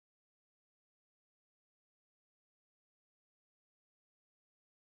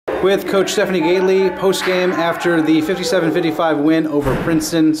with Coach Stephanie Gaitley post-game after the 57-55 win over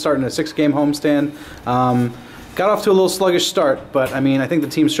Princeton, starting a 6-game homestand. Got off to a little sluggish start, but I mean, I think the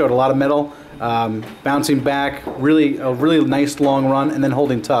team showed a lot of mettle, bouncing back, a really nice long run, and then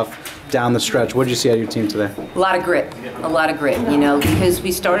holding tough down the stretch. What did you see out of your team today? A lot of grit, you know, because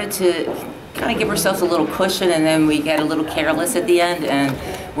we started to kind of give ourselves a little cushion, and then we got a little careless at the end, and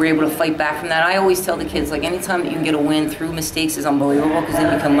we're able to fight back from that. I always tell the kids, like, anytime you can get a win through mistakes is unbelievable, because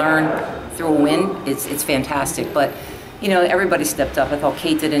then you can learn through a win. It's fantastic. But, you know, everybody stepped up. I thought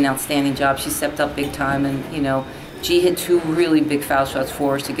Kate did an outstanding job. She stepped up big time, and, you know, G hit 2 really big foul shots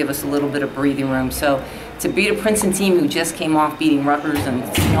for us to give us a little bit of breathing room. So to beat a Princeton team who just came off beating Rutgers and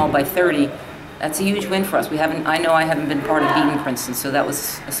by 30, that's a huge win for us. I know I haven't been part of beating Princeton, so that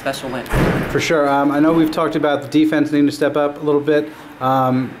was a special win. For sure. I know we've talked about the defense needing to step up a little bit.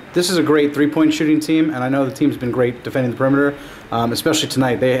 This is a great three-point shooting team, and I know the team's been great defending the perimeter, especially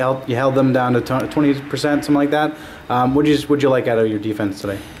tonight. You held them down to 20%, something like that. What'd you like out of your defense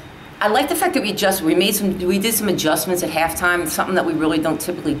today? I like the fact that we did some adjustments at halftime, something that we really don't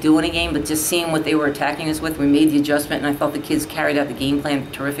typically do in a game, but just seeing what they were attacking us with, we made the adjustment, and I thought the kids carried out the game plan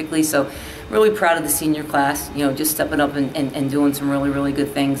terrifically. So really proud of the senior class, you know, just stepping up and doing some really good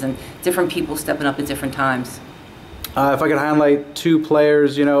things, and different people stepping up at different times. If I could highlight 2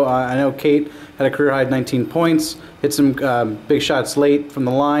 players, you know, I know Kate had a career-high 19 points, hit some big shots late from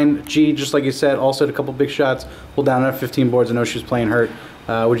the line. G, just like you said, also had a couple big shots, pulled down at 15 boards. I know she was playing hurt.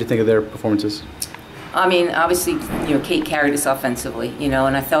 What did you think of their performances? I mean, obviously, you know, Kate carried us offensively, you know,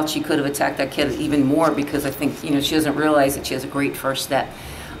 and I felt she could have attacked that kid even more, because I think, you know, she doesn't realize that she has a great first step.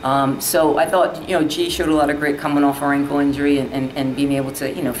 So I thought, you know, G showed a lot of grit coming off her ankle injury, and being able to,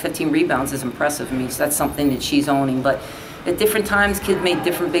 you know, 15 rebounds is impressive. I mean, so that's something that she's owning. But at different times, kids made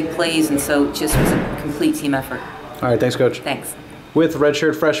different big plays, and so it just was a complete team effort. All right, thanks, Coach. Thanks. With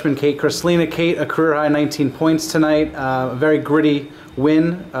redshirt freshman Kate Kreslina. Kate, a career-high 19 points tonight. A very gritty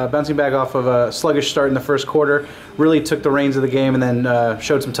win, bouncing back off of a sluggish start in the first quarter. Really took the reins of the game, and then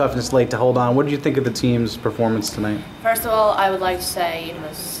showed some toughness late to hold on. What did you think of the team's performance tonight? First of all, I would like to say it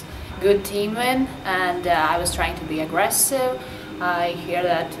was a good team win, and I was trying to be aggressive. I hear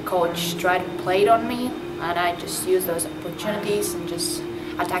that the coach tried to play it on me, and I just used those opportunities and just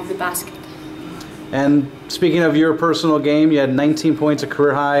attacked the basket. And speaking of your personal game, you had 19 points, a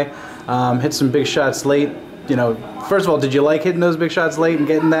career high, hit some big shots late. You know, first of all, did you like hitting those big shots late and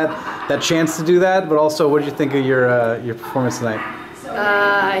getting that chance to do that? But also, what did you think of your performance tonight?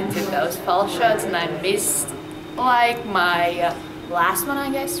 I took those foul shots, and I missed like my last one, I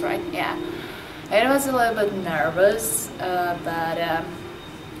guess, right? Yeah. It was a little bit nervous, but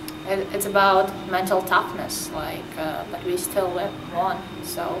it's about mental toughness, like, but we still won,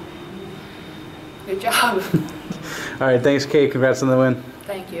 so good job. All right, thanks, Kate. Congrats on the win.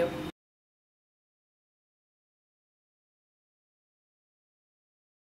 Thank you.